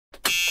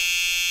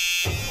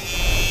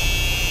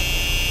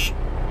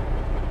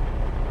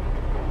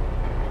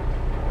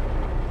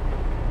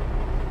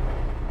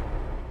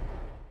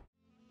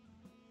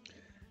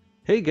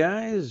Hey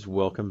guys,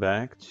 welcome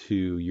back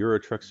to Euro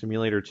Truck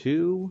Simulator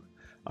 2.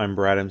 I'm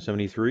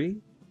BradM73.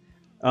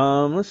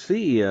 Let's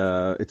see,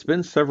 it's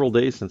been several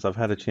days since I've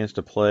had a chance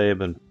to play. I've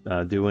been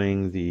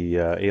doing the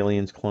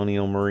Aliens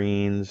Colonial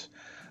Marines,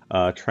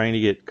 trying to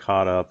get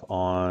caught up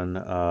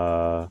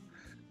on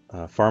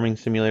Farming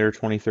Simulator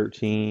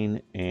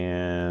 2013,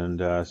 and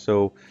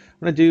so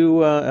I'm going to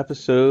do an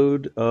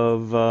episode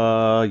of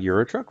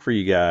Euro Truck for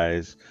you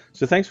guys.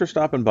 So thanks for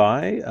stopping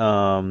by.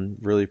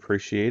 Really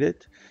appreciate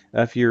it.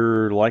 If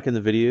you're liking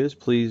the videos,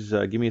 please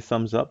give me a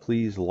thumbs up.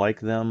 Please like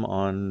them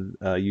on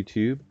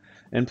YouTube,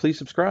 and please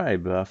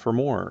subscribe for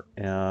more.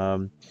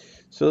 So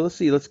let's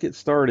see, let's get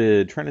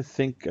started. Trying to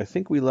think, I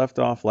think we left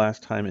off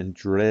last time in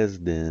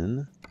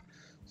Dresden.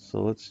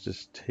 So let's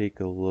just take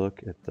a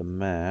look at the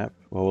map.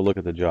 Well, we'll look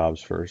at the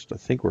jobs first. I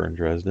think we're in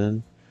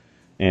Dresden,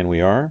 and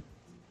we are.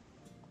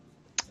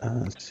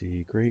 Let's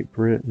see, Great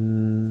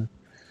Britain,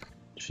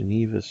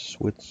 Geneva,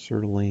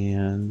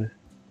 Switzerland.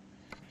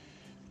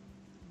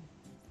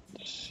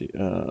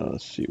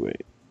 Let's see,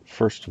 wait.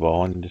 First of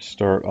all, I need to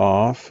start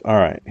off. All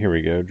right, here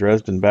we go.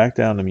 Dresden back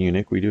down to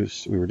Munich. We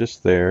were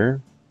just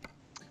there.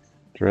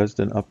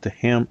 Dresden up to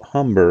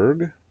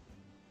Hamburg.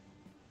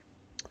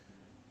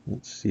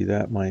 Let's see,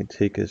 that might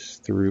take us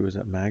through. Is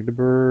that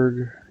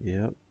Magdeburg?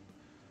 Yep.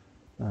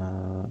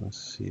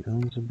 Let's see,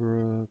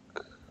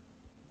 Innsbruck,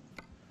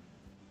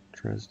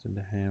 Dresden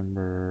to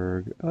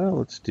Hamburg. Oh,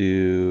 let's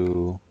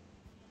do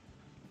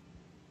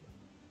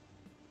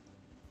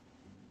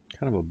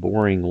kind of a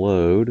boring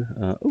load.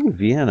 Oh,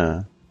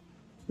 Vienna.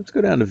 Let's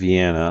go down to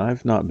Vienna.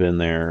 I've not been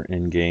there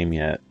in game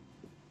yet.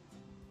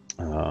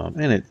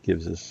 And it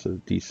gives us a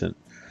decent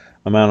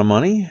amount of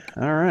money.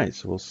 All right,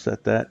 so we'll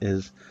set that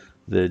as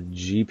the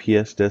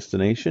GPS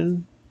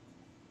destination.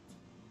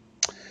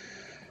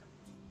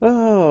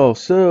 Oh,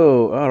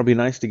 so it'll be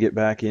nice to get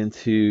back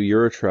into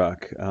Euro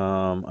Truck.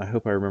 I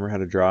hope I remember how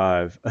to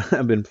drive.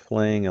 I've been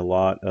playing a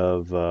lot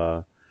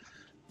of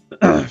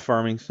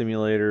Farming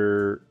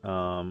Simulator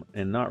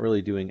and not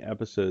really doing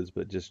episodes,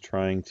 but just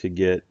trying to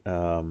get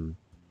some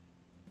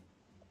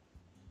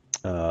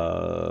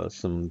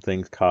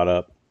things caught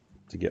up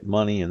to get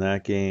money in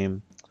that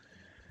game.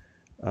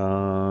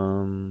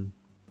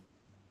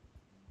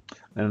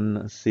 And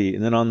let's see,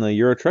 and then on the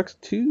Euro Truck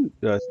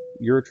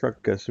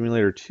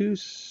Simulator 2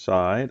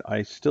 side,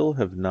 I still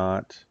have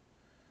not.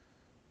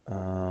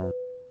 Oh,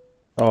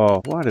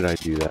 why did I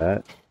do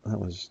that? That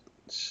was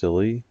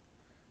silly.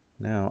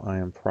 Now I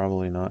am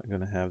probably not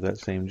going to have that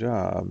same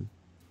job.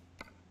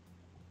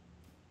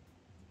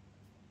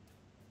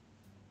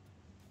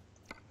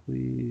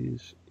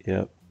 Please.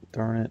 Yep.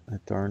 Darn it.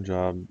 That darn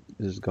job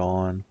is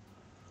gone.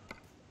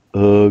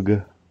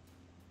 Ugh.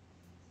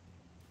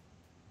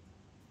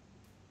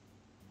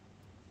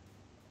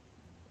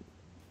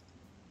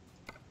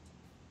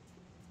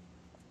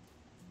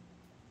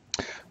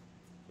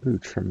 Ooh,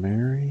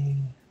 Tremere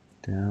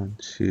down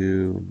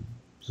to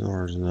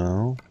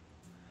Zorzno.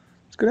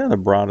 Let's go down to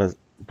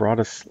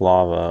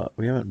Bratislava.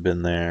 We haven't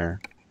been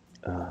there.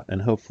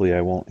 And hopefully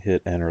I won't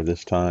hit enter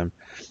this time.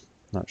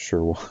 Not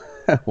sure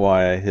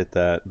why I hit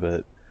that,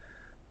 but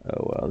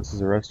oh well. This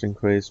is a resting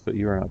place, but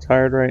you are not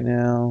tired right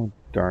now.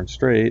 Darn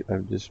straight.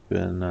 I've just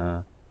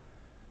been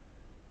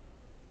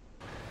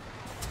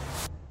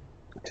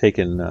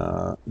taking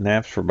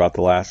naps for about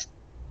the last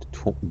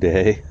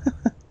day.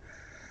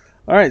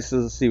 All right, so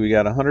let's see. We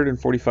got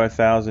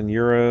 145,000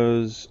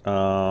 euros.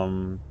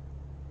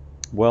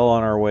 Well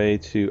on our way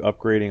to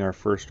upgrading our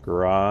first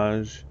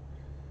garage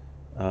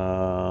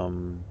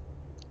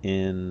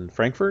in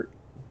Frankfurt.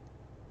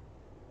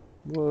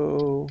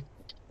 Whoa.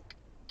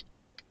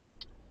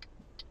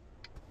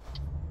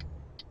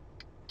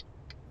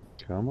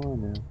 Come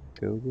on now.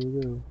 Go,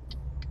 go,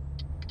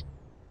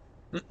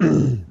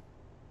 go.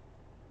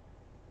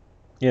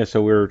 Yeah,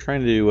 so we're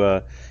trying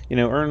to,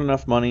 earn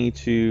enough money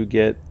to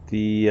get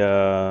the,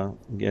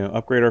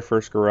 upgrade our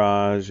first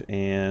garage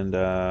and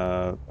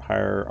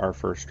hire our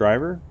first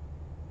driver.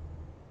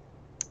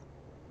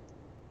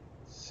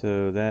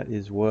 So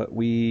that's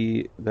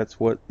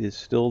what is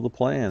still the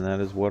plan.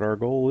 That is what our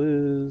goal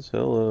is.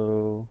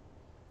 Hello.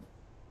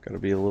 Got to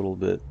be a little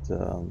bit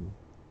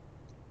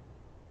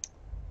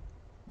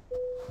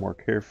more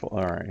careful.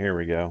 All right, here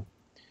we go.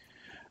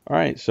 All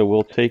right, so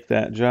we'll take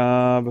that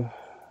job.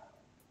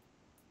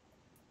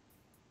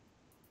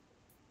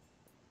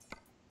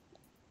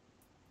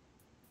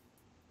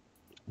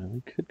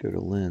 We could go to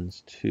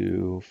Linz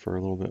too for a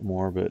little bit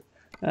more, but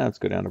let's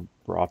go down to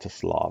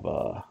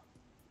Bratislava.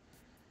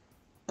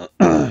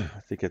 I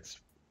think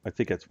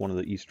it's one of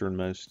the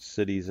easternmost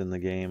cities in the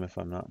game, if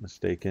I'm not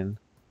mistaken.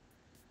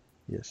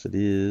 Yes, it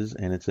is,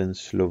 and it's in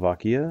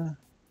Slovakia.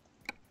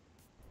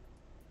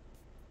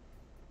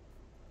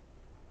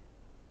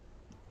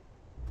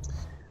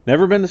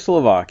 Never been to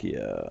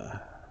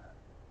Slovakia.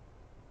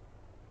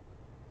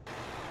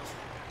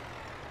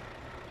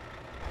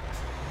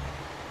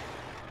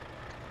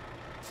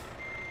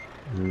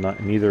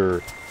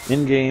 Neither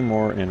in game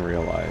or in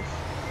real life.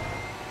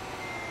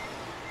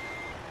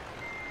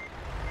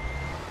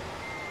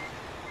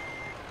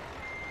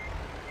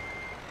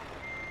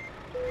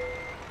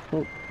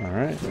 All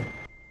right.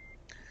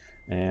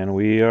 And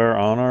we are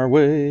on our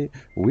way.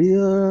 We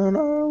are on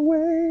our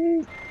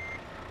way.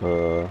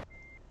 Or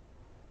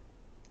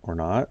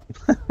not.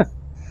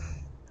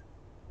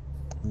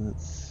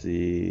 Let's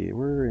see.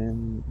 We're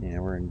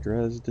in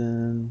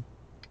Dresden.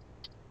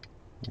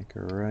 Make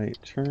a right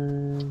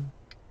turn.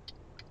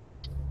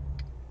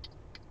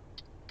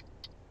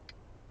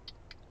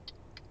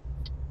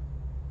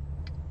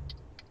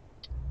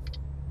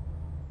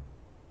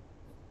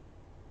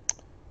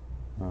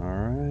 All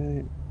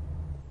right.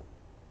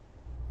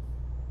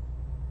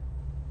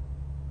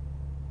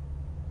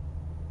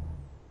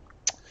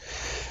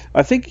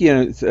 I think,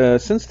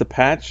 since the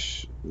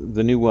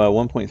new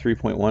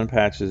 1.3.1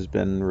 patch has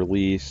been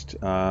released,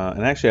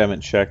 and actually I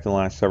haven't checked in the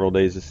last several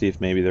days to see if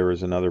maybe there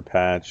was another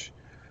patch.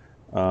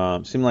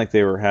 Seemed like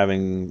they were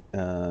having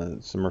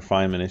some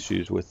refinement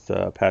issues with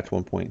patch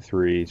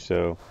 1.3,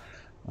 so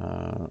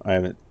I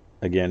haven't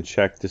again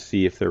checked to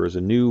see if there was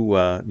a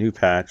new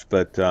patch.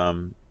 But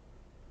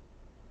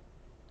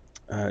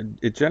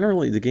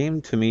the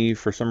game to me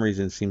for some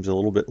reason seems a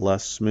little bit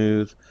less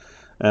smooth,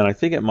 and I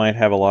think it might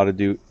have a lot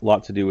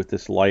to do with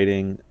this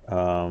lighting.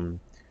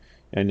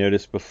 I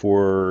noticed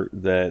before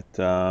that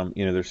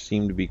there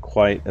seemed to be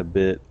quite a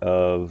bit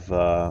of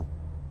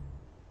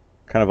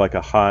kind of like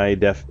a high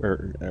def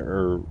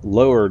or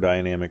lower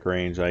dynamic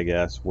range, I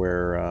guess,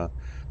 where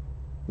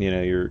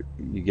you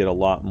get a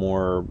lot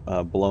more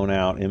blown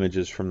out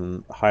images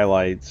from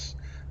highlights.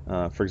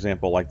 For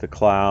example, like the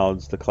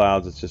clouds. The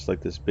clouds, it's just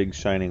like this big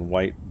shining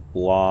white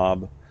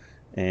blob,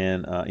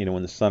 and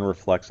when the sun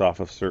reflects off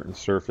of certain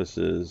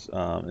surfaces,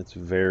 it's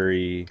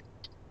very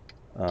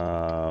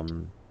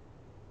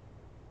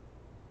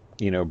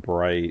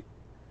bright,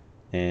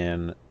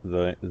 and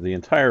the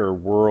entire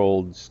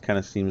world kind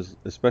of seems,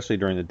 especially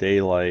during the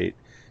daylight,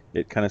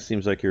 it kind of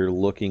seems like you're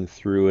looking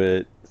through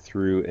it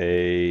through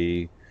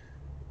a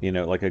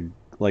like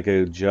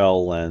a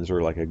gel lens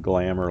or like a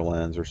glamour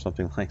lens or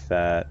something like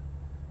that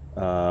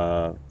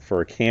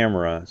for a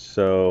camera.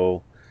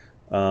 So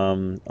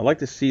I'd like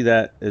to see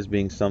that as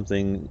being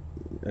something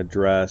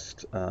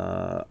addressed.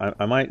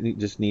 I might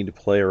just need to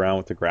play around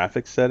with the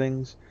graphics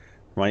settings.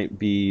 Might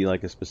be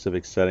like a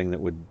specific setting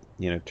that would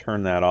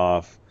turn that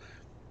off.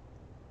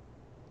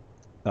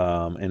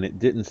 And it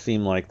didn't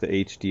seem like the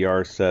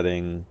HDR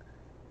setting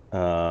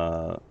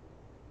uh,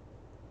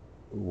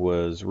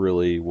 was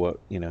really what,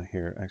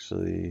 here,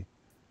 actually,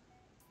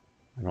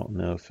 I don't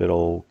know if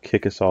it'll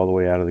kick us all the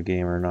way out of the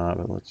game or not,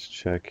 but let's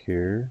check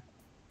here.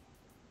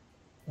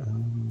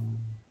 Um,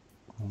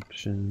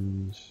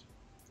 Options.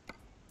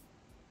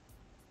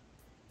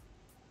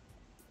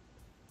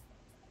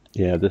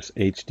 Yeah, this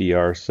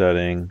HDR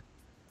setting,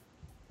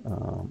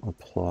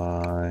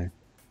 apply.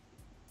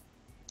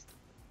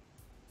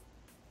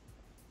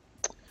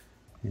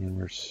 And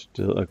we're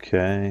still,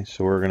 okay,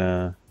 so we're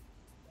gonna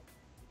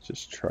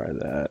just try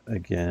that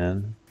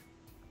again.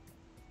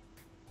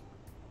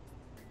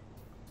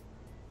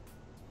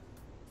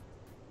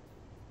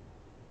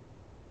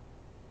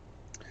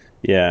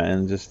 Yeah,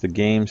 and just the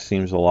game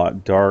seems a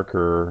lot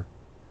darker.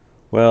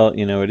 Well,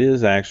 it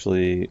is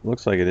actually,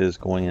 looks like it is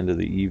going into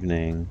the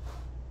evening.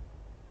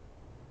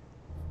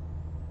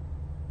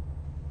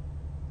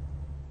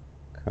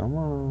 Come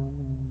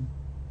on.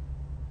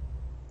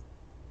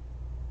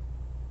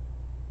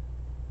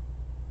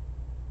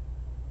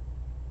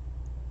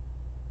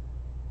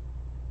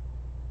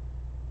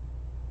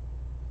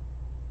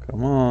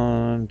 Come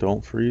on,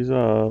 don't freeze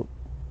up.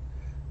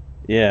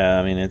 Yeah,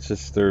 I mean, it's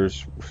just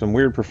there's some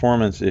weird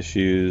performance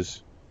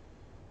issues.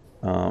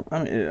 I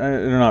mean,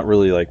 they're not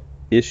really like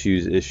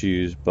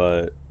issues,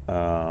 but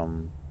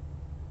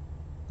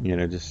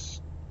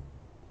just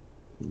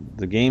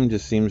the game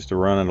just seems to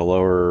run at a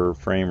lower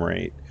frame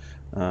rate.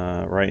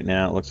 Right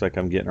now, it looks like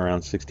I'm getting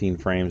around 16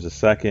 frames a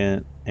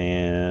second,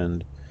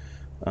 and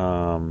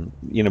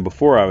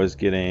before I was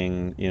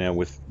getting,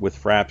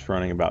 with Fraps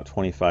running about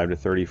 25 to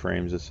 30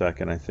 frames a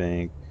second, I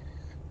think.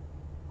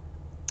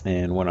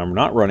 And when I'm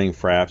not running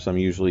Fraps, I'm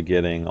usually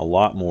getting a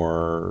lot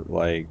more,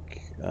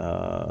 like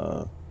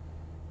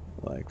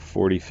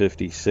 40,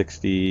 50,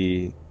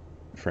 60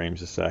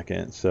 frames a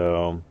second.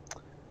 So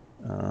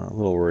a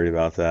little worried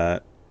about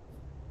that.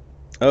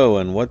 Oh,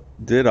 and what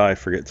did I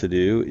forget to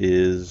do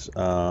is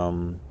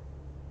I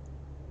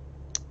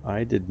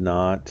did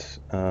not,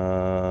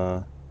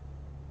 I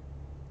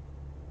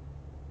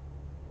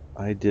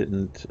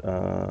didn't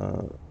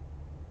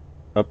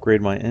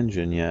upgrade my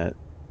engine yet,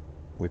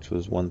 which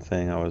was one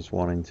thing I was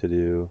wanting to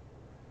do.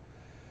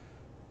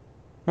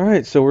 All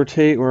right, so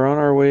we're on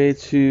our way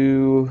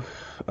to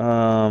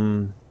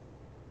on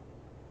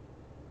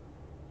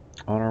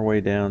our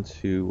way down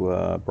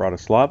to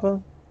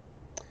Bratislava.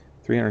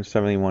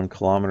 371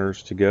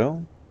 kilometers to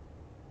go.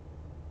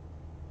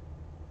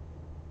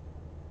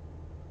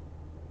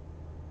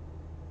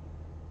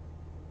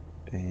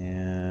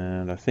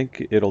 And I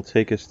think it'll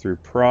take us through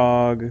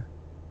Prague,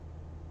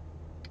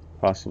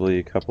 possibly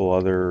a couple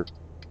other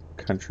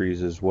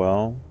countries as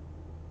well.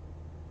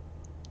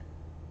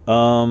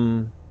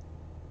 Um,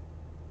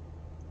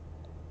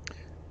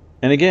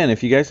 And again,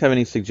 if you guys have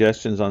any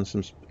suggestions on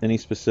any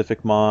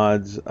specific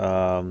mods,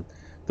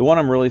 the one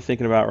I'm really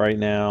thinking about right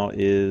now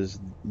is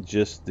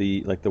just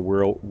the like the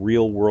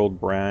real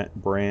world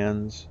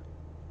brands,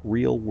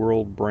 real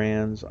world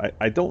brands.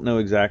 I don't know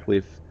exactly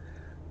if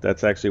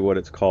that's actually what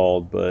it's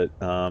called, but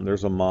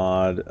there's a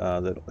mod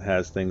that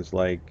has things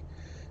like,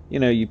 you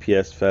know,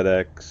 UPS,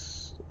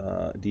 FedEx,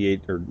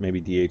 DH, or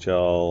maybe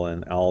DHL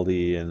and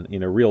Aldi, and you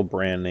know, real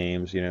brand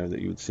names, you know, that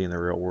you would see in the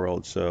real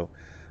world. So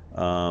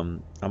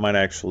I might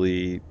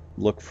actually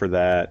look for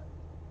that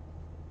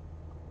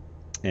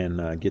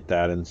and get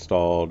that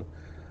installed.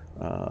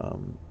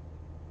 Um,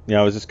 yeah,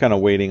 I was just kind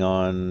of waiting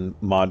on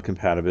mod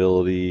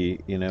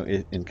compatibility, you know,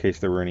 in case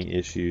there were any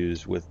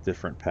issues with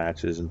different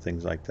patches and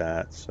things like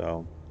that.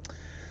 So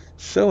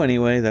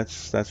anyway,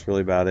 that's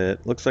really about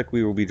it. Looks like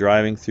we will be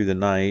driving through the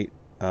night.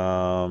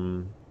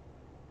 Um,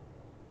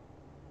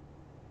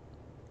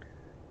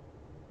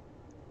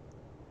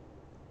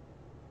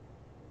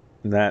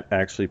 that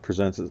actually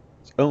presents its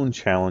own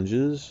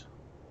challenges.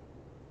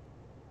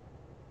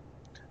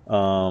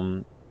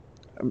 Um,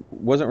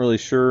 wasn't really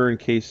sure in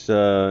case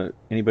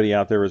anybody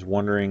out there was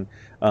wondering.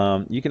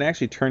 You can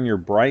actually turn your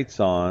brights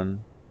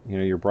on, you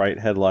know, your bright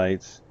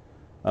headlights,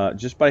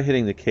 just by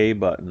hitting the K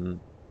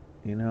button.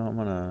 You know, I'm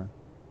gonna.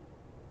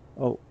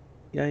 Oh,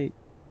 yeah.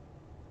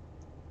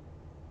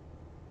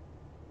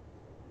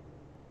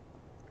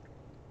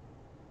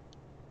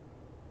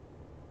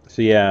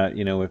 So yeah,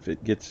 you know, if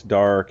it gets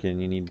dark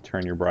and you need to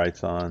turn your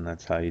brights on,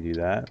 that's how you do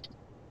that.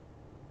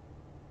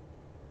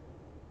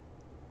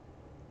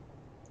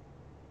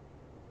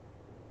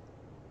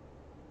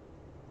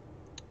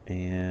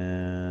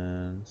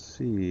 And let's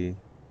see.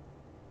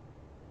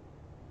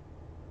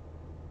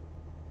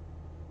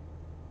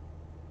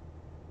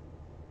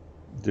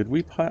 Did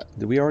we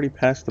already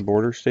pass the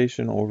border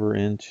station over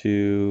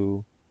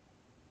into?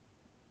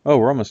 Oh,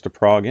 we're almost to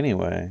Prague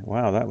anyway.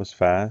 Wow, that was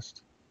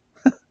fast.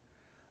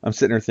 I'm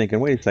sitting there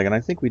thinking, wait a second,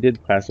 I think we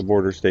did pass a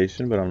border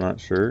station, but I'm not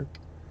sure.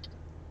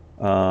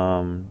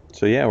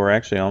 So yeah, we're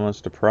actually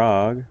almost to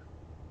Prague.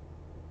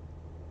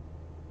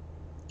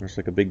 There's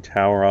like a big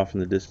tower off in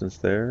the distance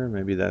there.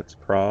 Maybe that's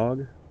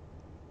Prague.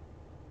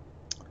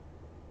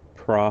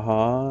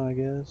 Praha, I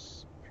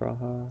guess.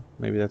 Praha.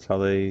 Maybe that's how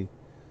they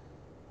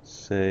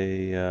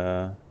say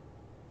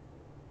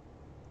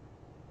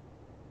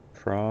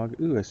Prague.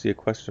 Ooh, I see a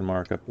question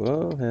mark up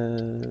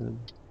ahead.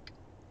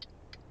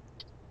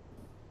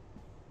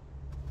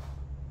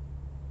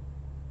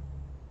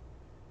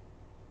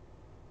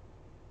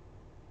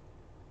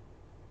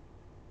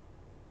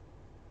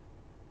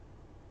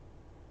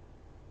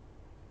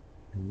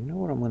 And you know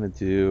what I'm gonna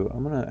do?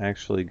 I'm gonna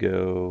actually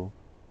go,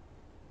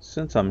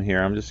 since I'm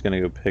here, I'm just gonna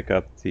go pick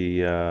up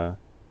the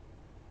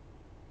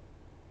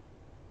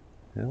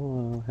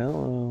hello,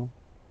 hello.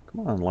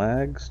 Come on,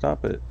 lag,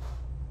 stop it.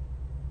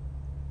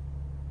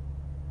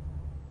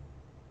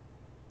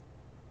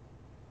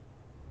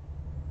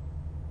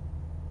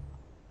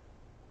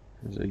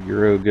 There's a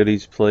Euro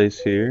goodies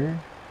place here.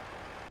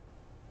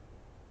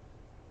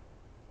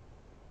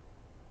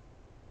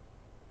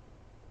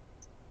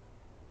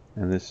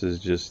 And this is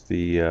just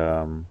the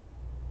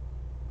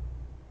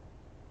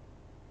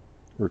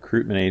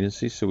recruitment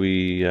agency, so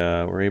we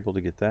were able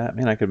to get that.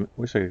 Man, I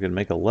wish I could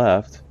make a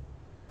left,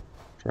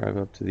 drive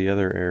up to the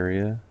other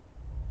area.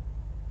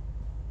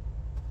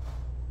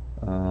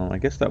 I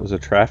guess that was a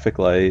traffic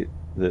light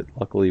that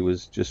luckily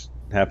was just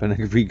happened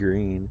to be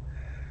green.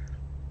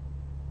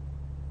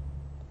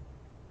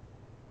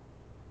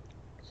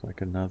 It's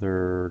like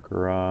another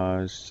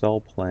garage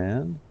cell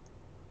plan,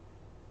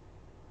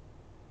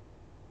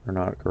 or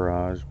not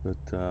garage, but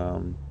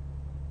so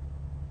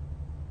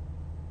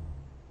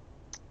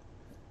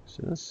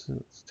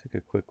let's take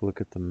a quick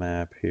look at the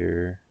map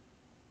here.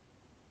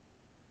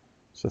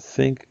 So I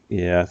think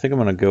I'm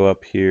gonna go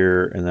up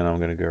here and then I'm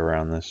gonna go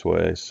around this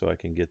way so I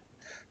can get,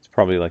 it's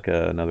probably like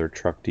another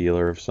truck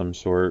dealer of some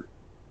sort.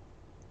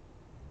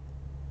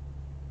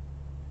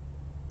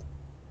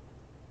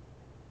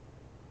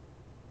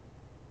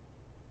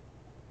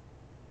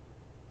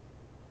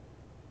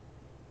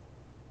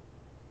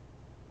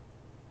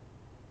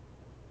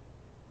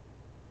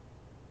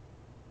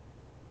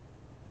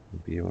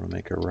 Be able to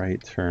make a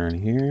right turn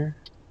here.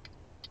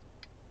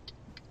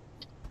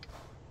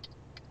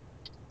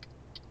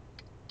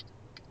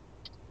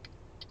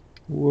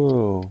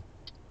 Whoa.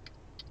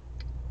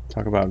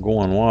 Talk about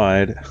going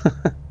wide.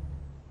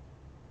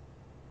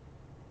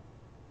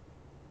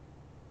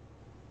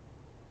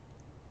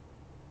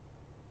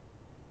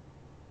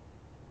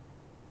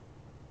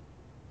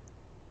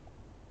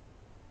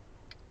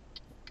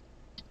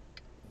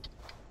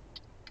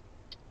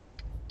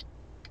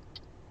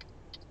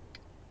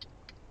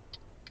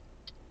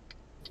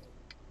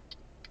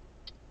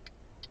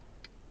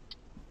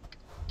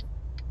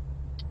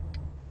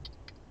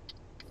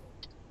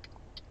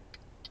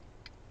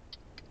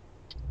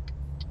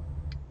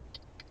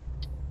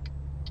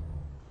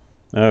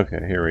 Okay,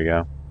 here we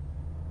go.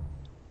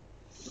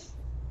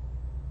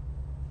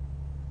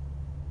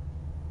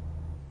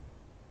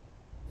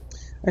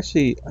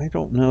 Actually, I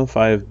don't know if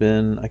I've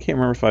been. I can't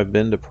remember if I've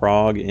been to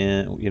Prague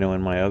in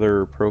in my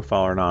other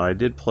profile or not. I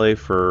did play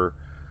for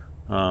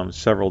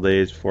several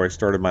days before I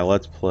started my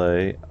Let's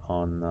Play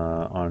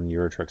on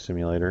Euro Truck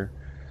Simulator.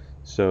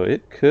 So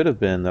it could have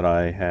been that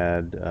I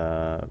had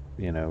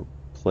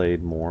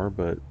played more,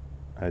 but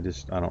I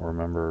don't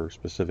remember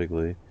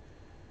specifically.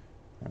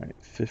 All right,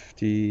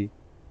 50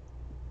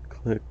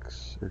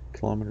 clicks or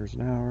kilometers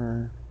an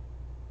hour.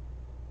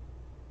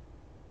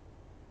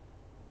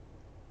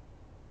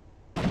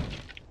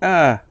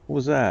 Ah, what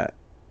was that?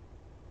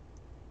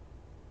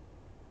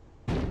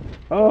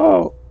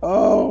 Oh,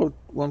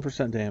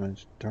 1%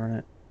 damage.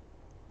 Darn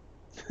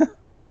it.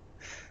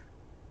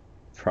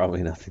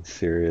 Probably nothing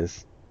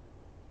serious.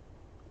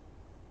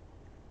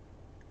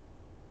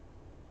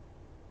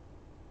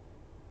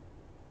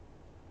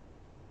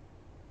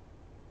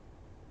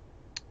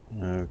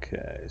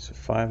 Okay, so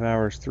 5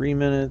 hours, 3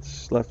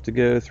 minutes left to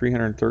go,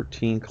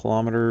 313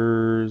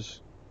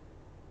 kilometers.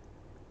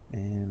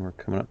 And we're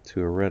coming up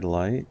to a red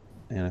light.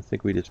 And I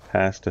think we just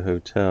passed a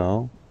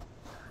hotel.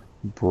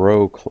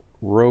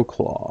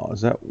 Wroclaw.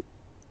 Is that...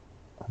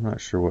 I'm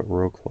not sure what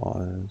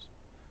Wroclaw is.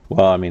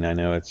 Well, I mean, I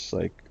know it's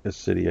like a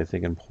city, I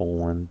think, in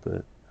Poland,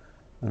 but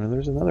I know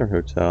there's another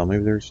hotel.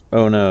 Maybe there's...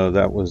 Oh, no,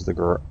 that was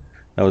that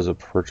was a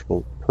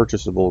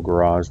purchasable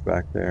garage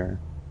back there.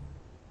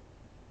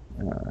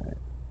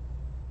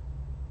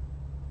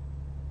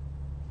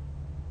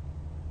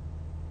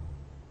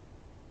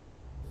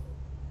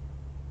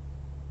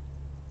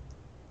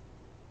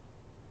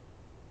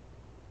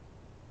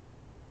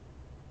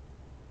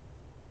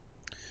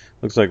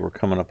 Looks like we're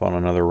coming up on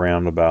another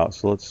roundabout,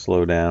 so let's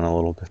slow down a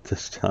little bit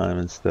this time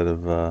instead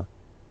of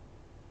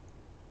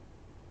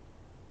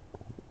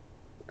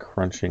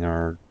crunching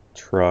our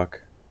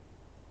truck.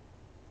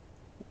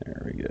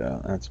 There we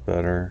go. That's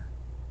better.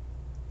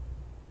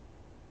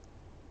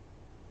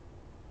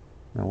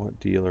 Now,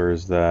 what dealer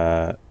is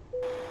that?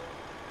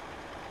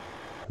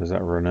 Is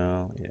that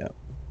Renault? Yeah.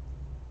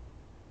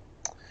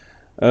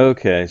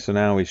 Okay, so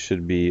now we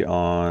should be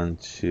on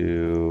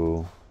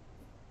to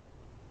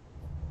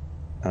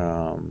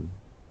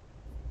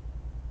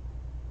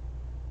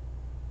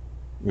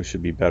we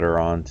should be better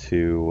on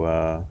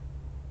to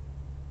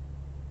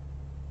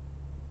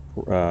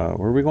where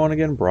are we going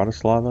again?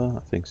 Bratislava? I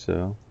think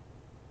so.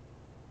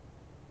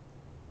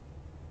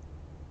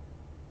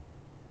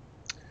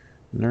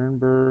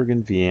 Nuremberg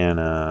and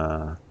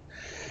Vienna.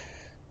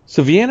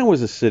 So Vienna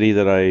was a city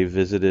that I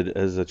visited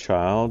as a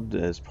child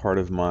as part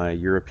of my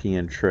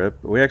European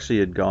trip. We actually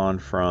had gone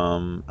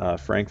from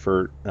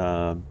Frankfurt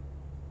to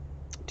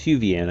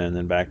Vienna and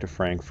then back to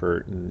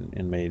Frankfurt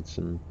and made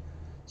some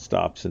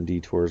stops and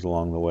detours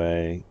along the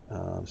way.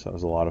 So that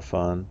was a lot of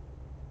fun.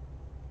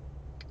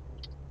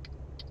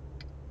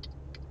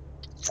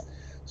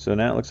 So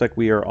now it looks like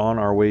we are on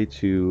our way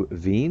to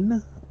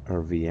Wien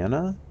or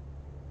Vienna.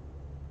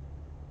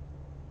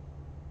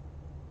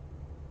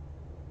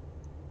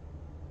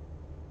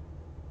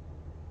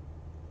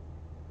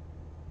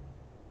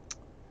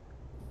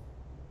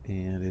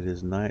 And it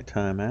is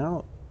nighttime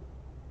out,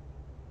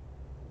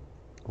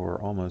 or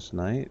almost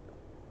night.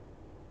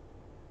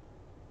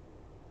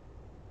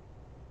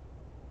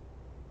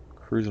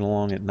 Cruising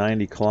along at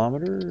 90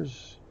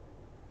 kilometers.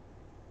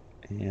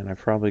 And I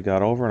probably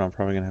got over, and I'm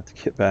probably going to have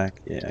to get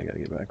back. Yeah, I got to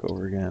get back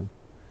over again.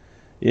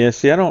 Yeah,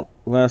 see, I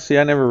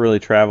never really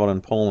traveled in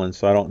Poland,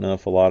 so I don't know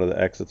if a lot of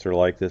the exits are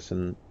like this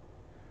or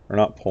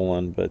not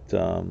Poland, but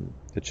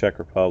the Czech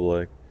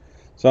Republic.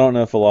 So I don't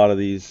know if a lot of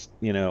these,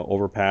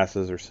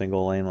 overpasses are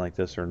single lane like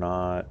this or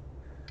not.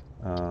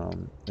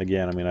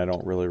 Again, I mean, I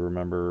don't really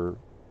remember,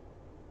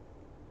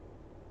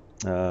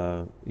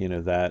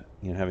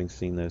 having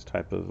seen those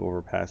type of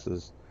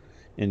overpasses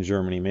in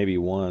Germany, maybe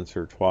once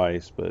or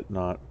twice, but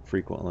not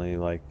frequently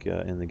like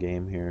in the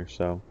game here.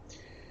 So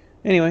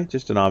anyway,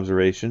 just an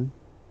observation.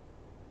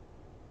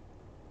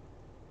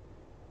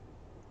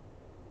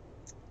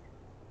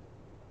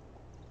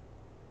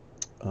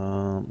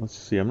 Let's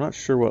see, I'm not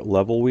sure what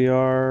level we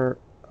are.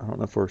 I don't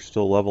know if we're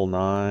still level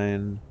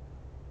 9.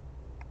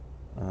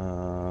 I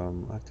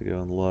have to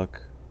go and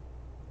look.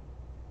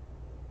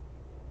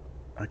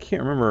 I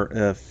can't remember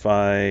if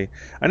I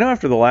know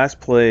after the last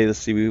play, let's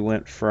see, we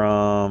went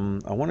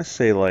from, I want to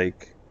say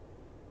like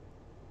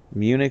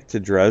Munich to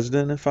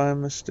Dresden, if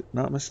I'm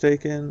not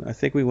mistaken. I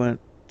think we went,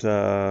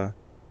 yeah,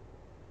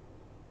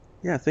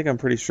 I think I'm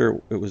pretty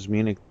sure it was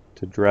Munich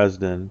to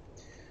Dresden.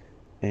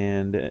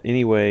 And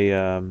anyway,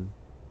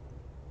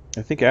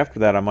 I think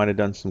after that I might have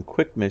done some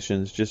quick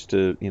missions just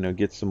to,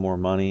 get some more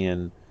money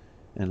and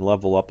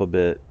level up a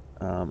bit.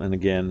 And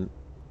again,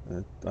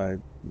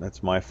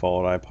 that's my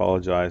fault. I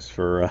apologize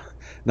for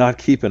not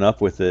keeping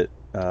up with it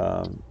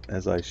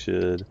as I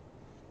should.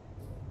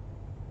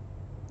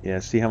 Yeah,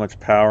 see how much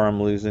power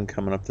I'm losing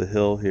coming up the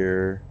hill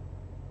here.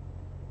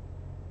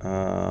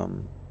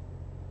 Um,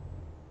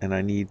 and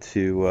I need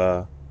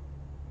to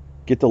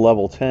get to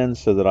level 10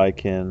 so that I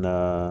can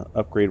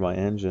upgrade my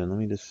engine. Let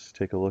me just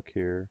take a look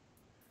here.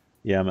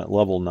 Yeah, I'm at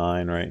level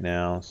 9 right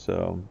now,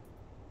 so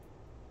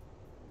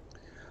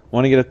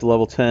want to get up to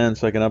level 10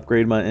 so I can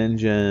upgrade my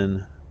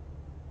engine,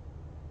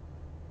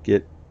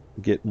 get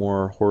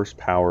more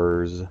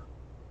horsepowers.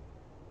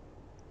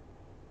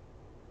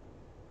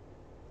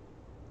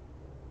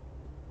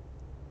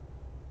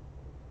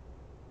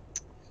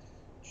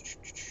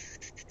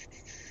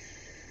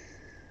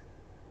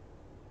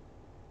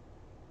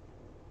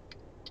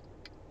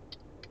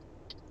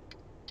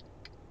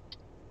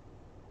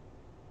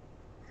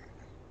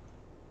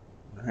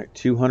 All right,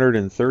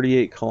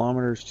 238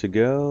 kilometers to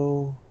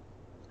go.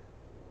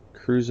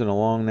 Cruising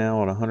along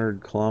now at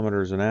 100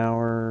 kilometers an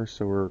hour,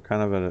 so we're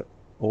kind of at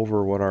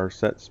over what our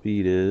set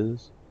speed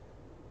is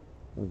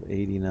of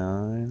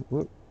 89.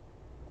 Whoop.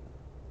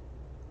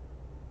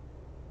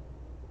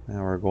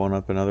 Now we're going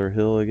up another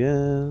hill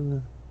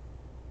again.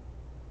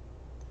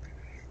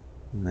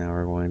 Now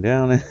we're going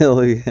down a hill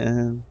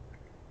again.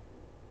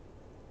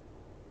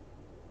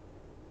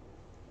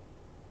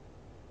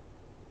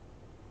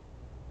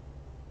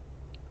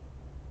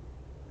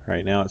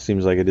 Right now it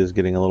seems like it is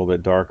getting a little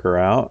bit darker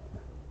out.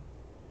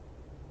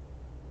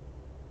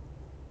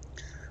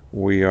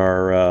 We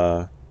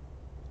are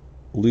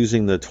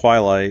losing the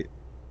twilight,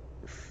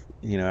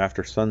 you know,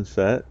 after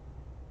sunset.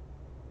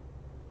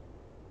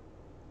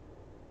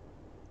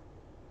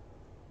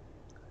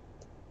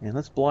 And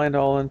let's blind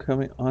all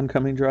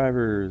oncoming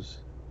drivers.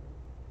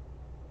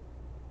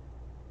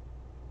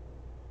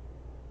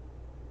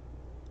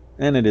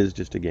 And it is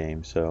just a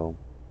game, so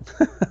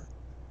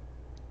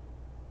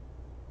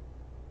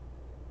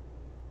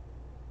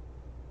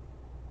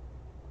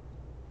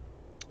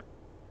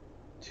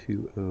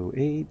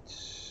 208.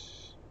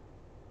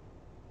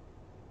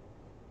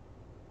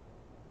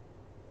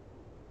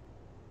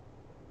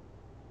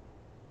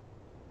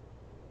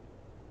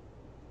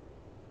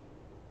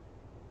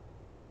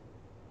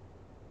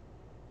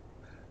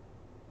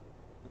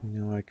 You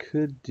know, I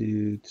could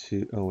do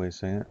to. Oh, wait a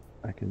second.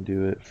 I can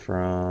do it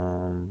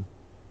from.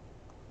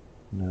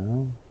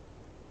 No.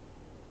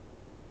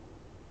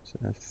 Is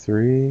it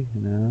F3?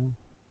 No.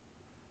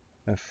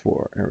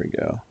 F4. There we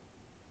go.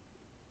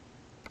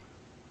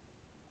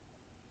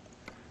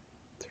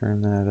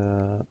 Turn that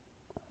up.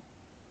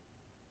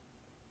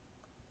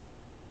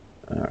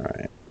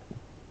 Alright.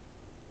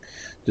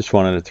 Just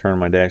wanted to turn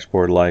my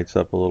dashboard lights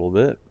up a little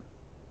bit.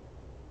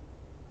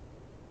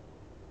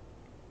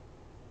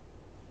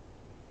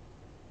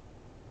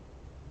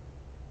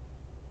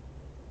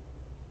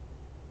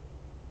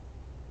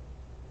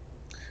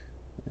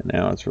 And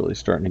now it's really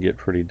starting to get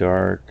pretty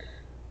dark.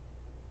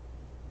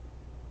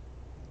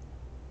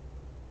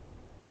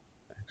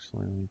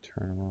 Actually, let me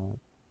turn them up.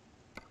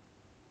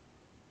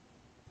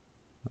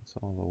 That's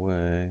all the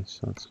way,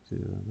 so let's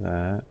do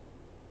that.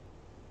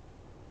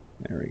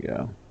 There we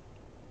go.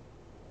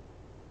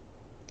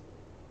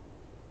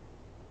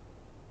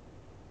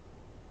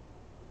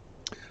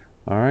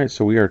 Alright,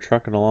 so we are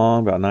trucking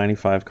along about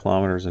 95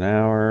 kilometers an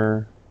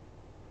hour.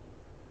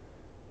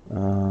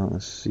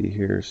 Let's see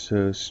here.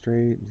 So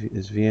straight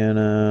is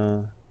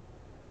Vienna.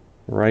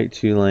 Right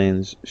 2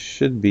 lanes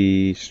should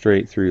be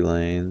straight 3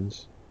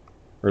 lanes.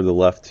 Or the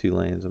left 2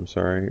 lanes, I'm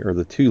sorry. Or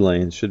the 2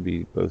 lanes should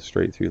be both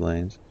straight 3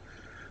 lanes.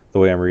 The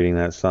way I'm reading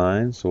that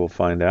sign, so we'll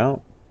find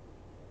out.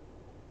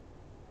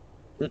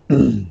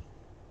 And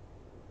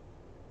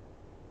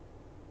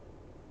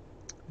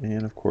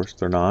of course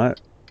they're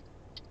not.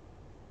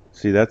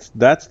 See, that's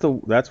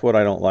what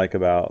I don't like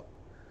about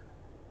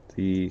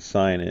the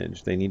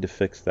signage. They need to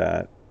fix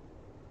that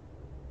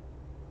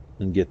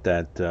and get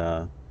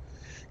that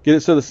get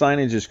it so the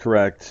signage is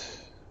correct,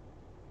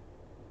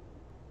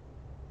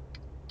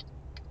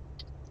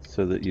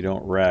 so that you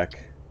don't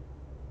wreck.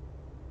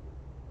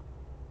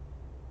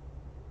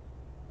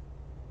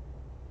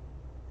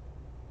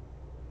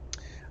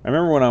 I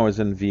remember when I was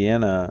in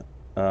Vienna,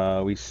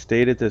 we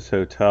stayed at this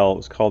hotel. It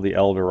was called the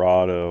El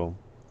Dorado,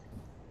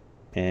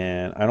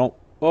 and I don't.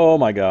 Oh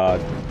my God!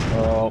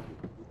 Oh,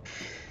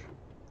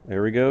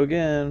 there we go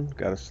again.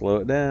 Got to slow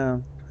it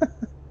down.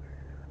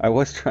 I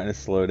was trying to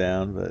slow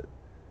down, but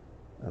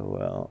oh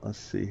well. Let's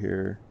see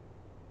here.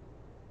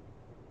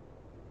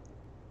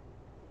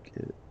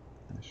 Get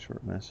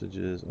short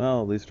messages.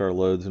 Well, at least our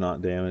load's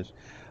not damaged.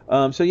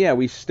 So yeah,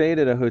 we stayed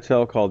at a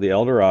hotel called the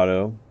El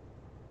Dorado,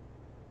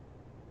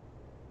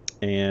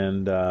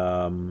 and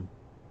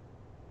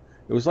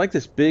it was like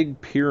this big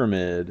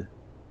pyramid,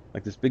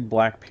 like this big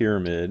black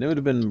pyramid. And it would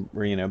have been,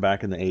 you know,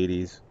 back in the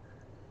 80s.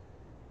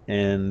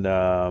 And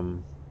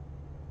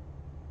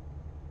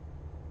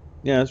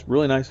yeah, it's a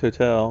really nice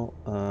hotel.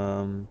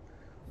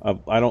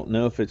 I don't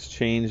know if it's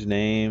changed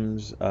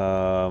names.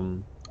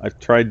 I've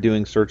tried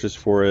doing searches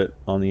for it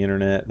on the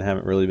internet and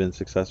haven't really been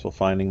successful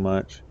finding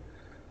much.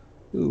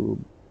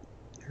 Ooh,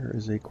 there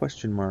is a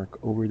question mark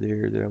over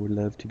there that I would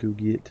love to go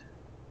get,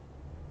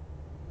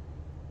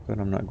 but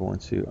I'm not going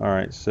to.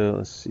 Alright, so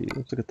let's see.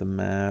 Let's look at the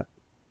map.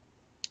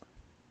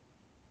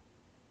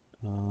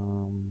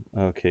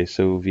 Okay,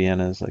 so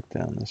Vienna is like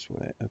down this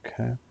way.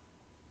 Okay.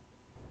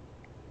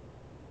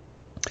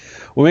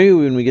 Well, maybe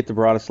when we get to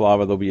Bratislava,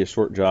 there'll be a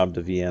short job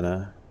to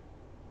Vienna,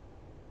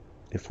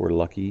 if we're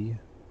lucky.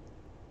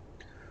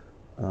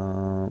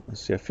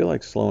 Let's see, I feel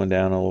like slowing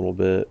down a little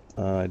bit.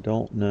 I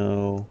don't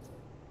know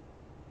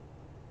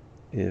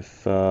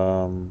if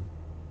the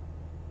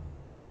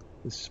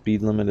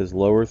speed limit is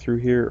lower through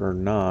here or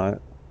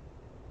not.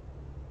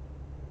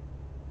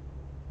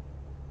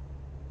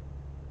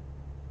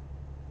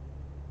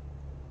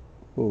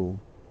 Oh.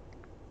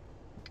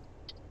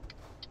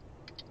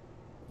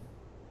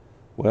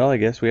 Well, I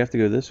guess we have to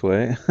go this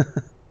way.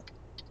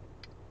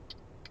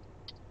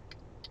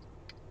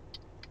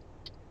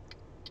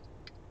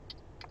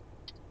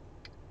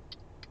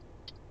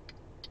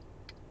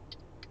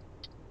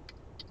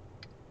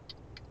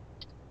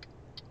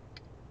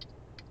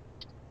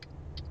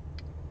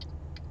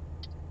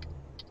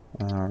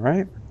 All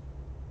right.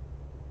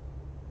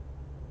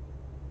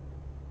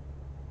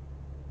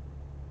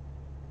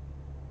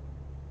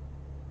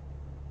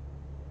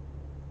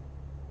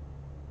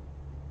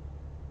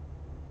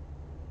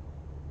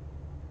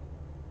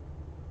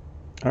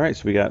 All right,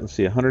 so we got, let's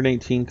see,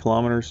 118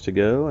 kilometers to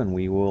go, and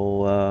we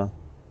will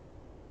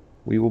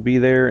be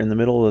there in the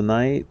middle of the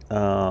night.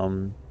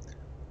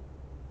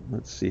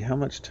 Let's see, how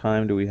much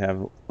time do we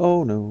have?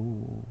 Oh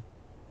no.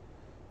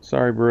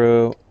 Sorry,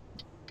 bro.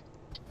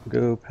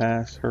 Go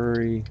past,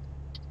 hurry.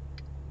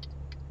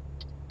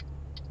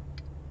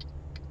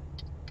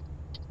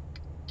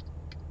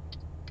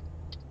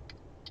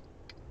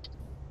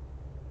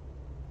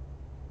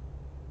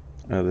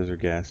 Oh, those are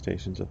gas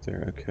stations up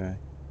there. Okay.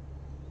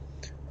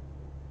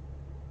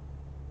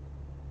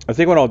 I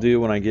think what I'll do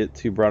when I get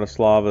to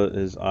Bratislava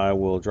is I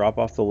will drop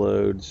off the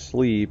load,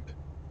 sleep,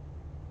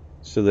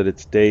 so that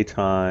it's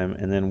daytime,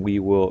 and then we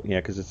will, yeah,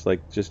 because it's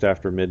like just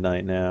after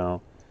midnight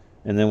now,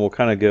 and then we'll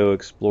kind of go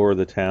explore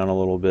the town a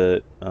little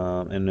bit,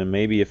 and then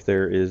maybe if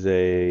there is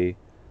a,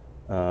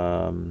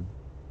 um,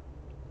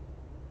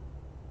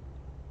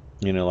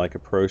 you know, like a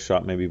pro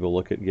shop, maybe we'll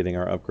look at getting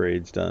our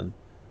upgrades done.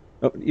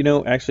 Oh, you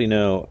know, actually,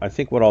 no. I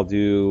think what I'll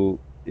do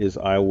is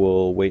I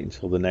will wait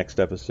until the next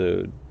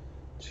episode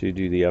to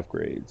do the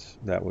upgrades.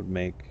 That would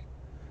make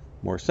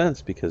more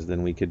sense because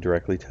then we could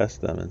directly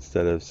test them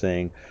instead of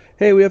saying,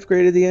 hey, we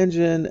upgraded the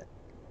engine.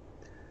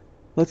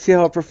 Let's see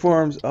how it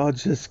performs. Oh,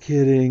 just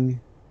kidding.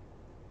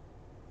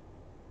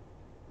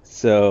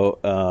 So,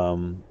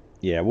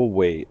 yeah, we'll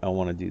wait. I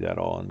want to do that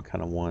all in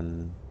kind of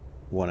one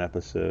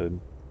episode.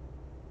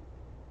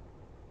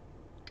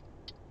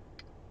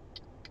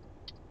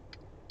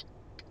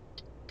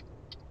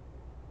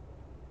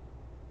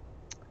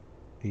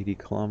 80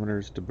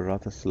 kilometers to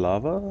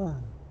Bratislava.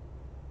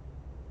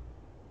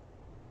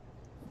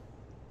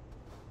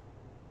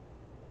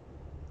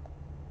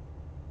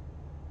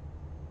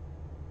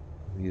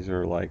 These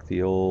are like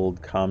the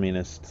old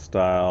communist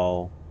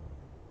style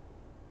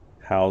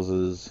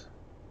houses.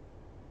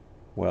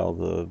 Well,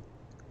 the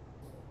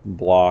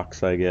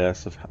blocks, I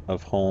guess,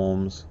 of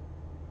homes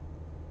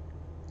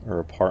or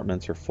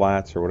apartments or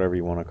flats or whatever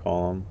you want to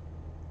call them.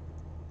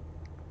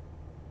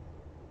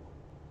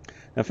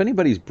 Now, if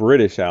anybody's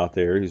British out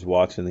there who's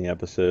watching the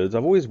episodes,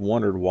 I've always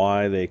wondered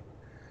why they,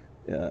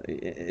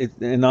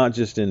 and not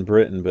just in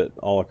Britain, but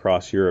all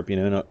across Europe. You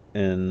know,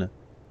 in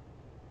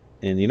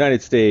the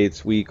United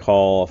States, we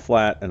call a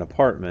flat an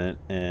apartment,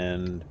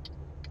 and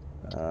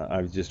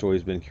I've just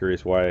always been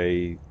curious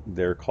why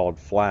they're called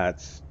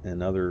flats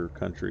in other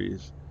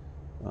countries.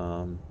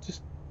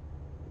 Just,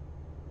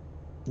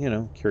 you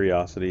know,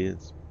 curiosity.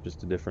 It's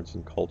just a difference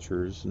in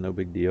cultures, no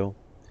big deal.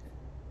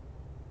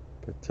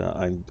 But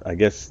I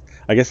guess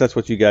that's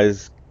what you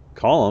guys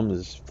call them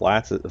is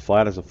flats. A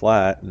flat is a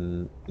flat,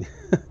 and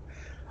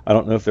I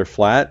don't know if they're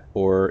flat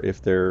or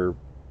if they're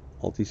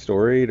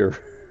multi-storied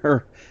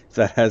or if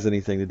that has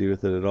anything to do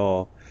with it at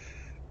all.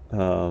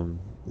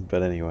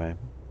 But anyway.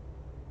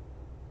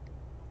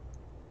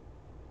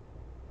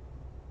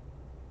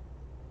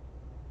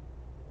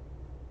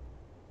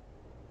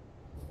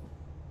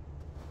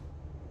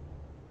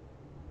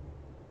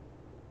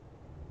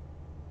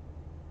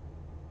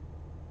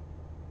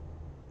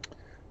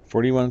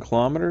 41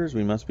 kilometers.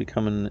 We must be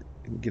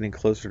getting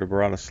closer to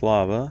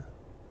Bratislava.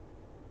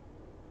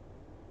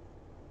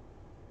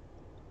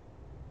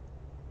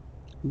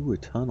 Ooh, a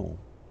tunnel.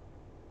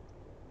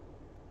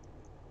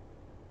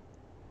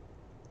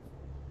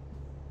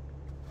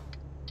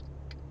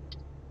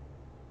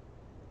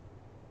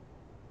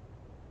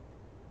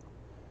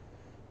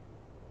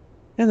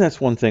 And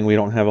that's one thing we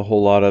don't have a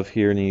whole lot of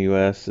here in the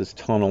U.S. is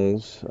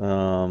tunnels.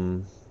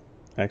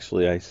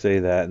 Actually, I say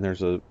that, and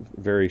there's a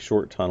very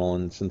short tunnel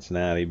in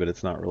Cincinnati, but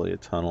it's not really a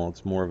tunnel.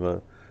 It's more of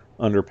a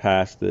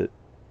underpass that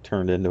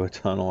turned into a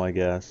tunnel, I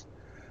guess.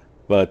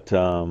 But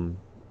you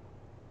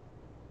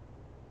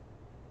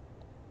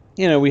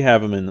know, we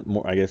have them in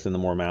more, I guess, in the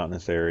more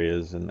mountainous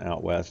areas and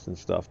out west and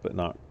stuff, but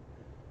not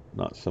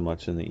so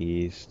much in the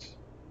east.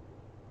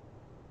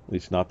 At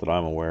least not that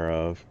I'm aware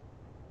of.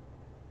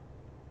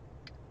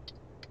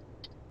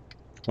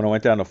 When I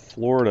went down to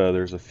Florida,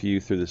 there's a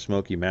few through the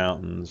Smoky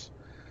Mountains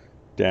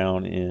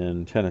down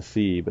in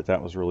Tennessee, but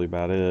that was really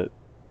about it.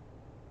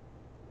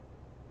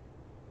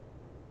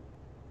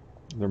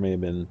 There may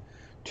have been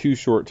two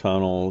short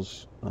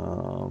tunnels.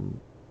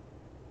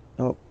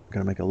 Oh,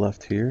 gotta make a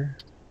left here.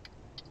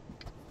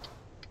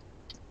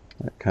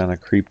 kind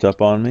of creeped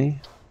up on me.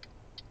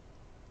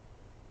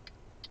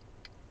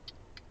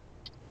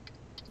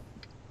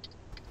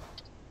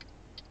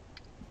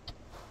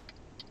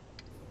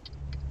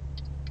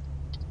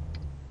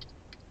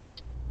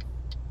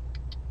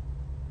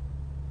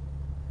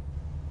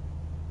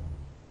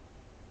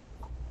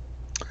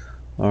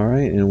 All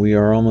right, and we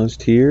are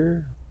almost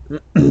here.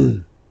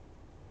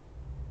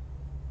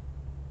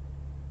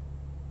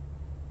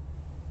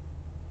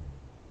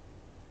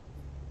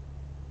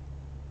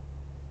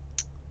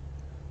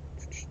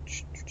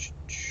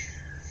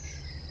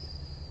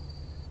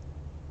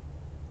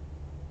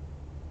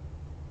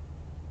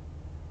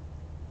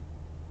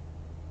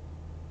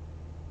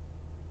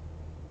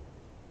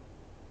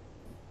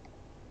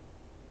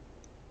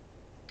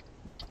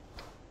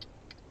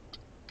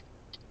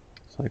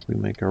 Looks like we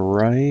make a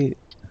right.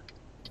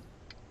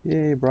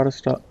 Yay,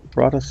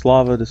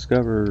 Bratislava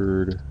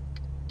discovered.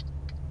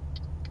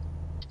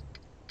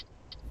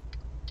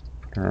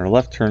 Our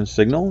left turn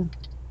signal.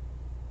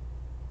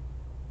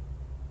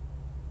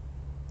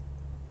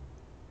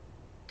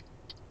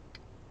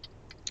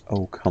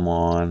 Oh, come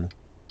on.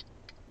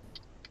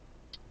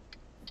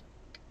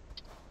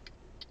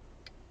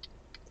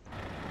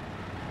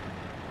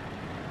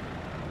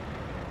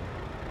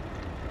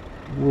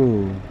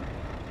 Whoa.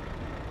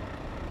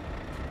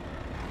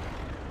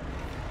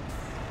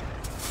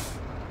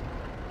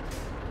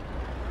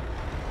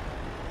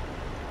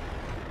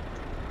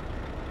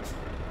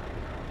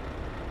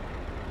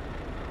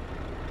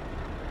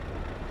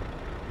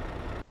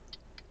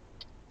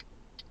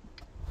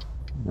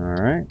 All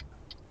right.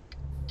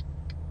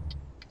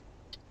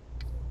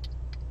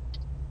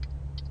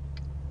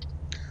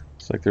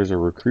 Looks like there's a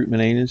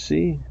recruitment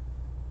agency.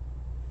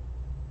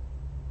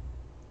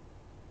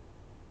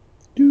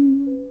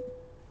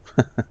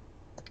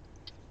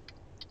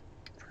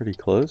 Pretty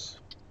close.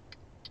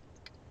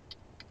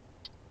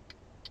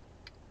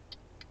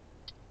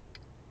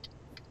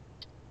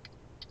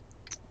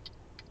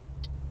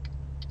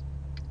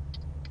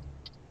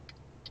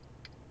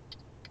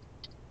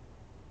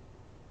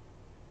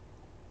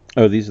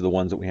 Oh, these are the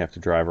ones that we have to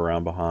drive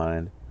around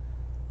behind.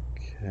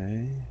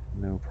 Okay,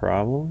 no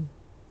problem.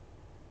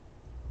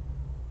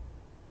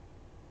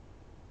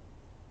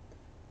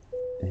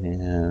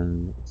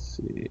 And let's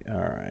see,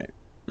 all right.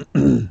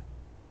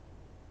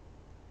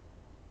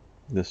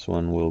 This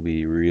one will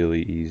be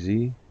really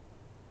easy.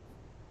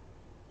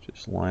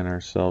 Just line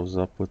ourselves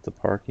up with the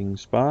parking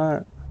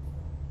spot.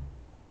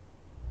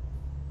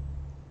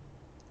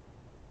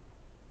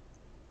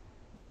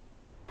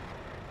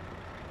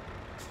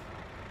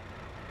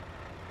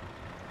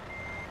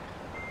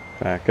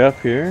 Back up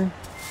here.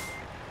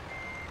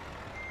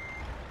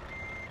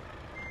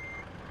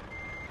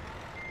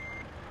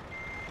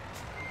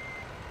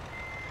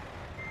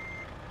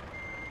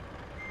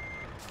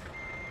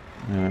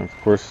 And of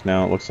course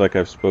now it looks like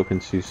I've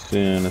spoken too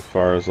soon as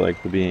far as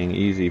like the being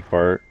easy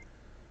part.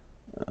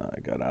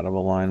 I got out of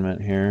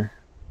alignment here.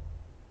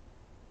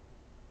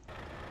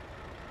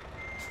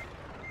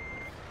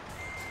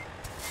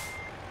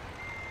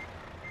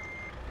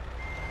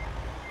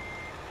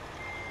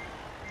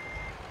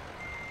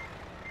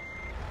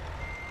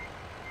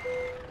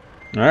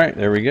 All right,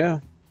 there we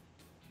go.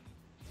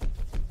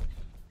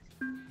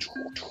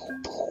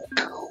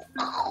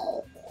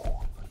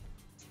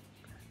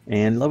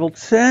 And level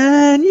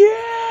 10,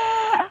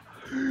 yeah!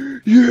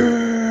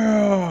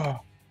 Yeah!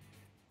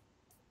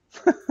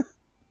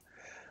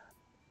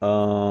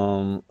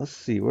 Let's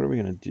see, what are we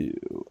gonna do?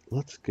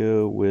 Let's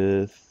go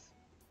with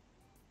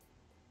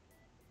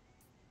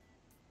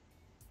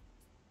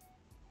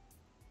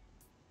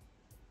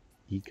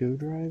eco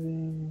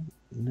driving?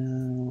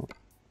 No.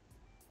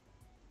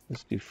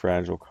 Let's do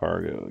fragile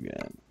cargo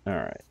again. All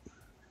right.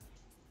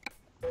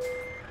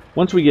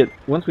 Once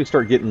we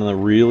start getting the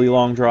really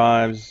long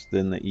drives,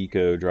 then the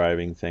eco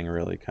driving thing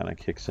really kind of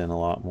kicks in a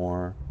lot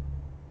more.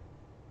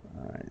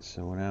 All right,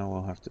 so now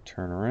we'll have to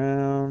turn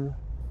around.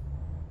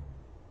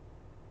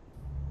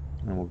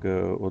 And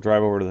we'll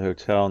drive over to the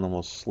hotel and then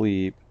we'll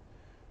sleep.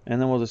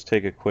 And then we'll just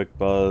take a quick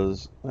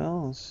buzz.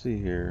 Well, let's see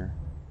here.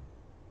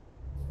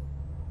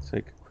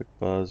 Take a quick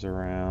buzz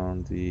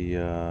around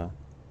the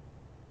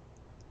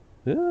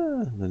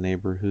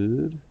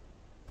neighborhood.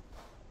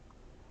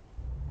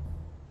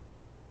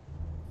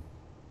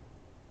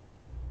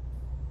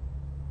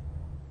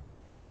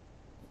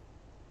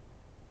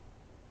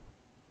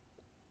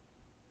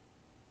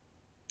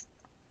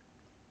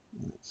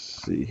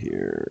 Let's see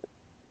here.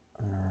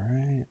 All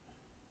right.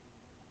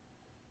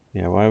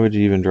 Yeah, why would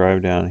you even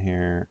drive down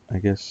here? I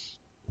guess,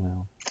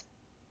 well.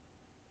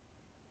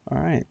 All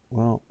right,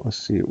 well, let's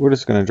see. We're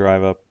just going to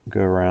drive up,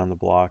 go around the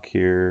block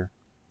here,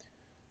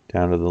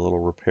 down to the little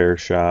repair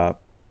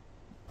shop.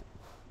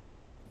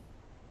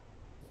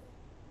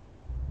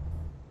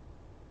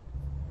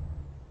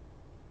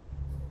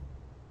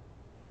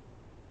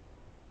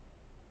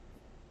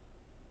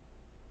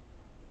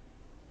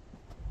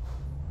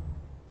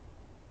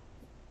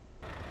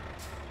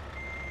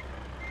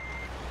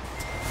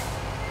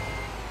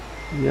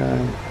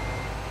 Yeah.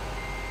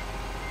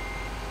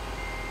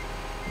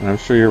 And I'm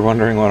sure you're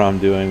wondering what I'm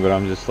doing, but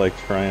I'm just like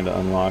trying to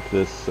unlock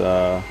this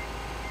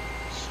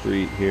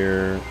street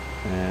here,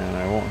 and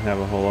I won't have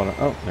a whole lot of...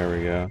 Oh, there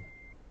we go.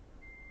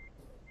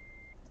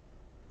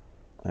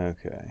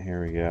 Okay,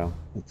 here we go.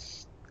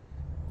 Let's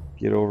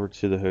get over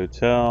to the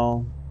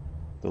hotel,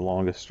 the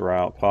longest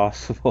route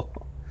possible.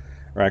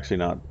 Or actually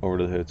not over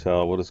to the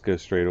hotel, we'll just go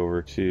straight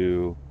over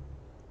to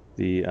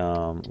the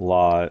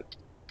lot,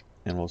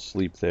 and we'll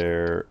sleep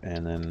there,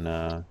 and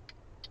then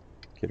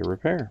get a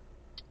repair.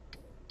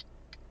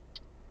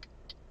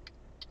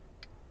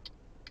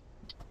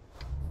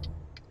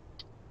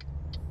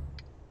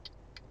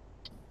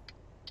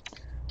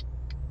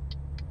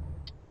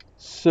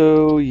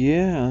 So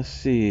yeah, let's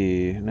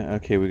see.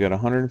 Okay, we got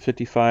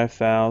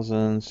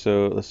 155,000.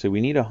 So let's see, we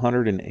need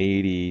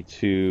 180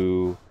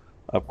 to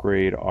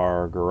upgrade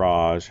our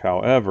garage.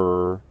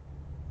 However,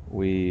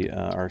 we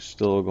are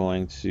still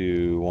going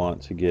to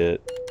want to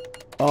get...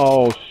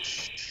 Oh,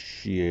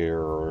 shit.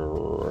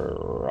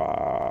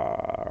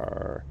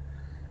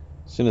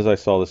 As soon as I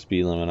saw the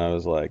speed limit, I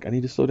was like, I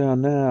need to slow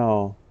down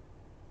now.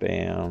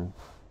 Bam.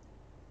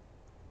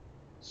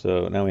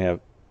 So now we have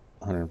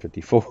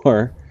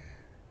 154.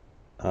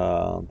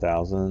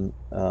 1,000.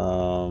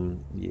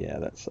 Yeah,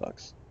 that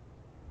sucks.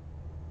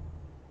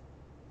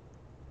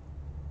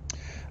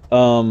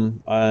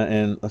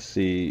 And let's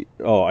see.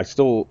 Oh, I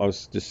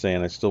was just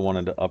saying, I still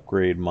wanted to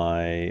upgrade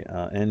my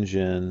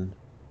engine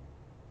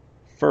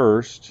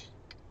first.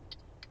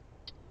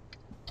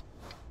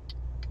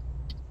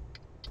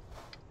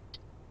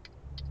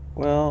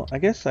 Well, I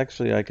guess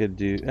actually I could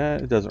do,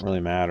 it doesn't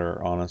really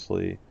matter,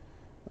 honestly,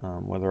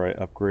 whether I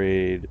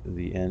upgrade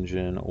the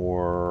engine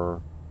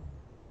or,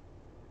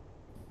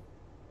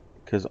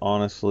 because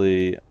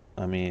honestly,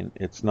 I mean,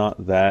 it's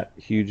not that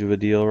huge of a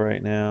deal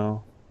right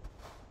now.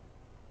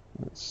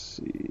 Let's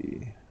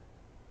see.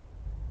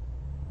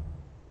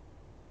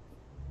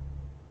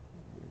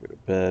 Go to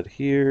bed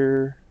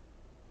here.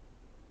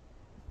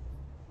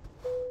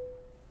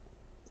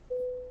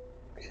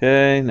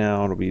 Okay,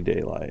 now it'll be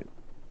daylight.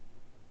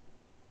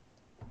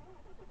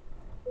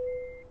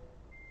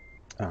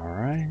 All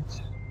right.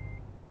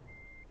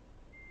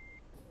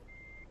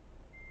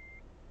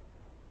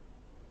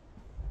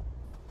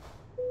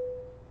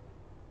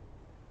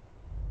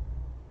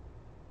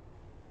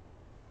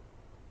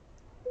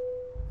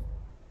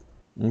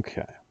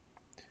 Okay.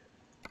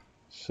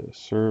 So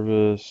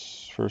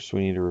service, first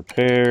we need to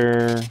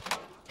repair.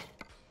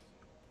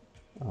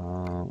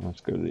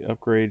 Let's go to the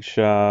upgrade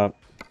shop.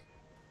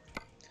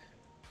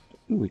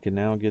 Ooh, we can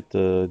now get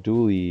the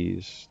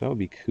dualies. That would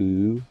be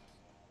cool.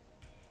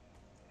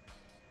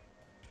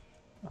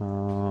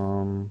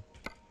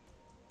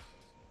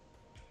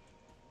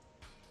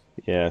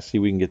 Yeah, see,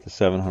 we can get the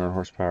 700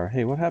 horsepower.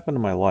 Hey, what happened to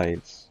my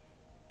lights?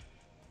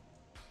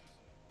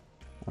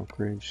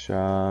 Upgrade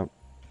shop.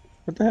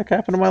 What the heck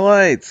happened to my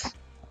lights?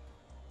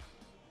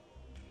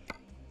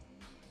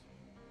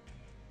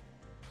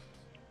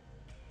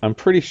 I'm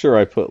pretty sure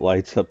I put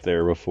lights up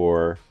there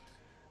before.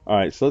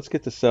 Alright, so let's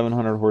get to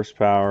 700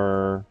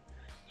 horsepower.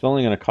 It's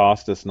only going to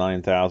cost us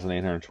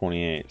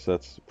 9,828, so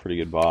that's a pretty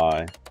good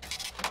buy.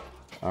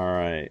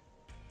 Alright,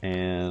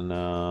 and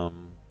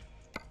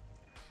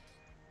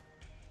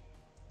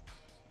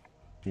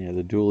yeah,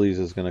 the dualies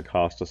is going to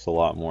cost us a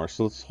lot more,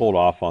 so let's hold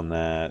off on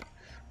that.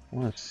 I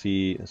want to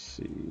see, let's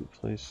see,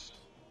 place,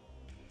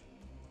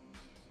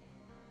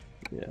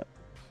 yeah.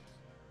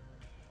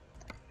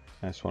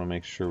 I just want to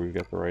make sure we've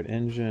got the right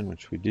engine,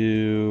 which we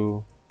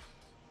do.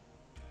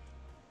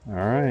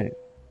 Alright.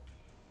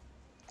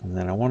 And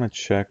then I want to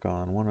check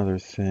on one other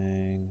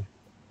thing.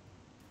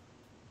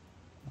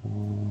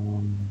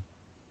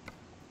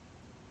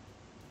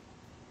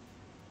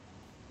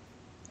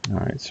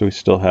 Alright, so we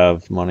still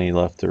have money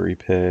left to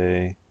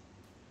repay.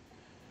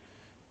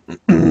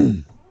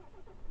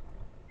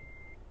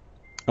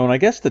 Oh, and I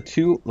guess the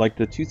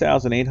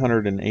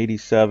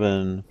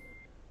 2,887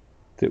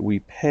 that we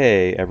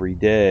pay every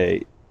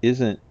day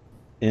isn't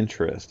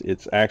interest.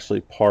 It's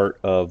actually part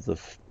of the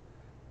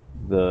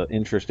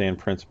interest and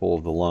principal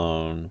of the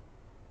loan,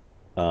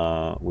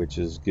 which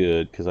is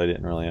good because I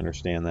didn't really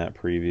understand that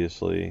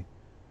previously.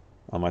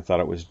 I thought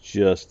it was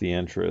just the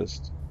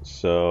interest.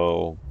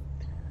 So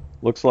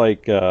looks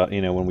like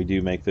when we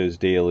do make those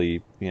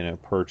daily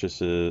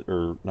purchases,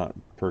 or not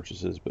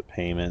purchases but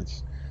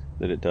payments,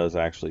 that it does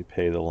actually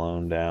pay the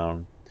loan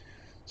down.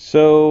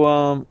 So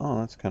oh,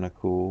 that's kind of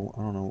cool.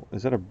 I don't know,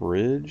 is that a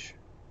bridge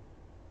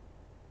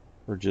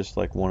or just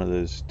like one of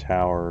those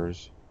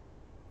towers?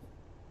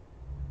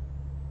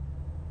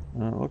 It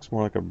looks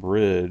more like a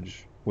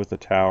bridge with a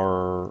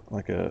tower,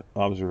 like a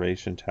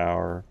observation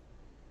tower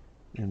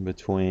in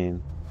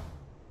between.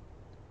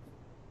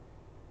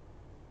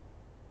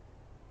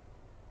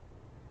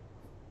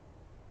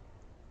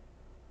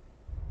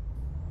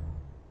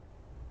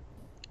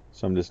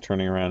 So I'm just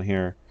turning around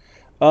here.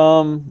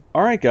 All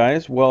right,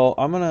 guys. Well,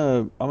 I'm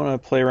gonna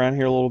play around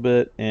here a little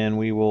bit, and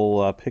we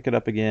will pick it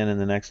up again in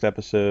the next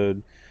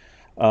episode.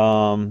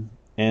 And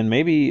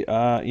maybe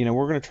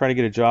we're gonna try to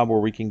get a job where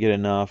we can get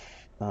enough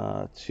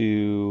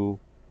to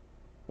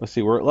let's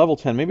see, we're at level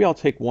 10. Maybe I'll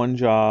take one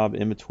job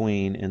in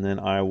between, and then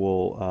I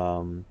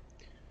will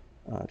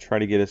try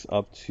to get us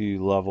up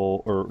to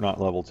level, or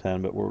not level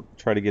 10, but we'll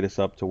try to get us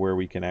up to where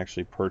we can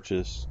actually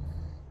purchase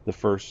the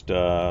first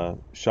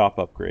shop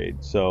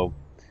upgrade. So,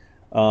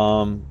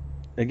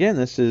 again,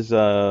 this is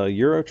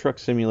Euro Truck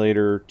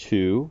Simulator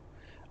 2.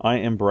 I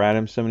am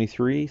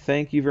Bradham73.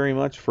 Thank you very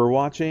much for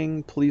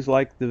watching. Please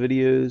like the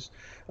videos.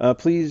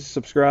 Please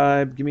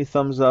subscribe. Give me a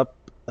thumbs up.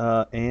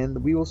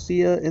 And we will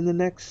see you in the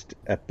next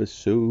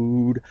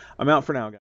episode. I'm out for now, guys.